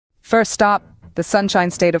First stop, the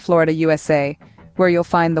Sunshine State of Florida, USA, where you'll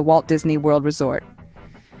find the Walt Disney World Resort.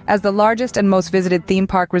 As the largest and most visited theme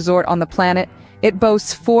park resort on the planet, it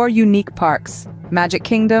boasts 4 unique parks: Magic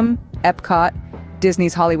Kingdom, Epcot,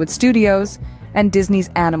 Disney's Hollywood Studios, and Disney's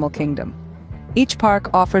Animal Kingdom. Each park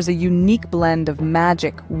offers a unique blend of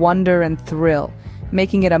magic, wonder, and thrill,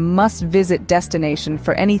 making it a must-visit destination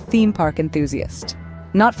for any theme park enthusiast.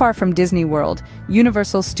 Not far from Disney World,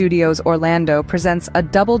 Universal Studios Orlando presents a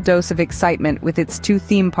double dose of excitement with its 2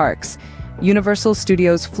 theme parks, Universal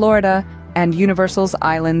Studios Florida and Universal's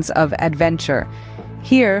Islands of Adventure.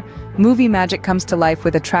 Here, movie magic comes to life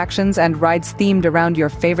with attractions and rides themed around your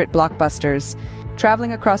favorite blockbusters.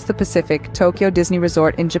 Traveling across the Pacific, Tokyo Disney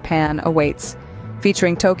Resort in Japan awaits.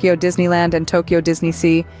 Featuring Tokyo Disneyland and Tokyo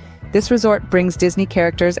DisneySea, this resort brings Disney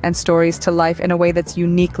characters and stories to life in a way that's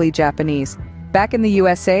uniquely Japanese. Back in the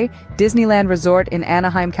USA, Disneyland Resort in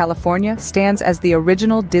Anaheim, California stands as the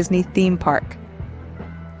original Disney theme park.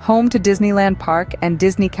 Home to Disneyland Park and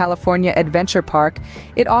Disney California Adventure Park,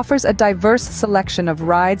 it offers a diverse selection of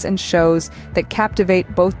rides and shows that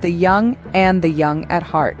captivate both the young and the young at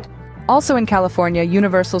heart. Also in California,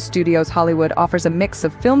 Universal Studios Hollywood offers a mix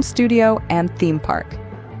of film studio and theme park.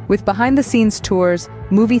 With behind-the-scenes tours,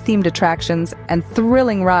 movie-themed attractions, and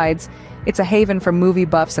thrilling rides, it's a haven for movie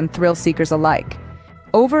buffs and thrill-seekers alike.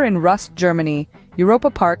 Over in Rust, Germany,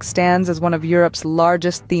 Europa Park stands as one of Europe's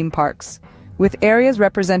largest theme parks. With areas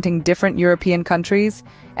representing different European countries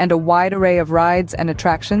and a wide array of rides and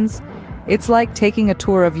attractions, it's like taking a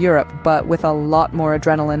tour of Europe, but with a lot more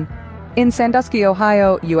adrenaline. In Sandusky,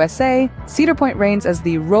 Ohio, USA, Cedar Point reigns as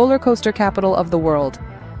the roller coaster capital of the world.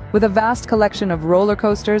 With a vast collection of roller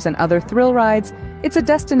coasters and other thrill rides, it's a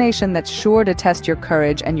destination that's sure to test your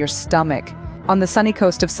courage and your stomach. On the sunny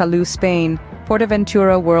coast of Salou, Spain,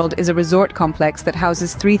 PortAventura World is a resort complex that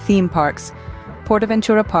houses 3 theme parks: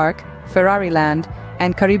 PortAventura Park, Ferrariland,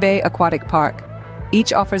 and Caribe Aquatic Park.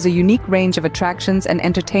 Each offers a unique range of attractions and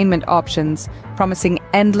entertainment options, promising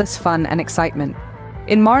endless fun and excitement.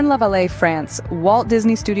 In Marne-la-Vallée, France, Walt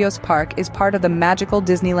Disney Studios Park is part of the magical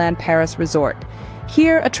Disneyland Paris Resort.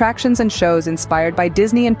 Here, attractions and shows inspired by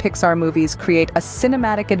Disney and Pixar movies create a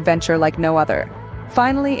cinematic adventure like no other.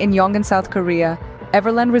 Finally, in Yongin, South Korea,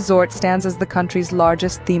 Everland Resort stands as the country's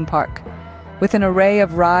largest theme park. With an array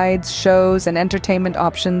of rides, shows, and entertainment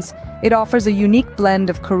options, it offers a unique blend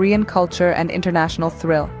of Korean culture and international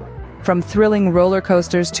thrill. From thrilling roller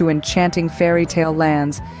coasters to enchanting fairy tale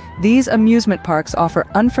lands, these amusement parks offer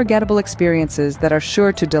unforgettable experiences that are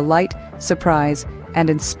sure to delight, surprise, and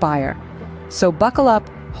inspire. So buckle up,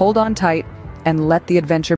 hold on tight, and let the adventure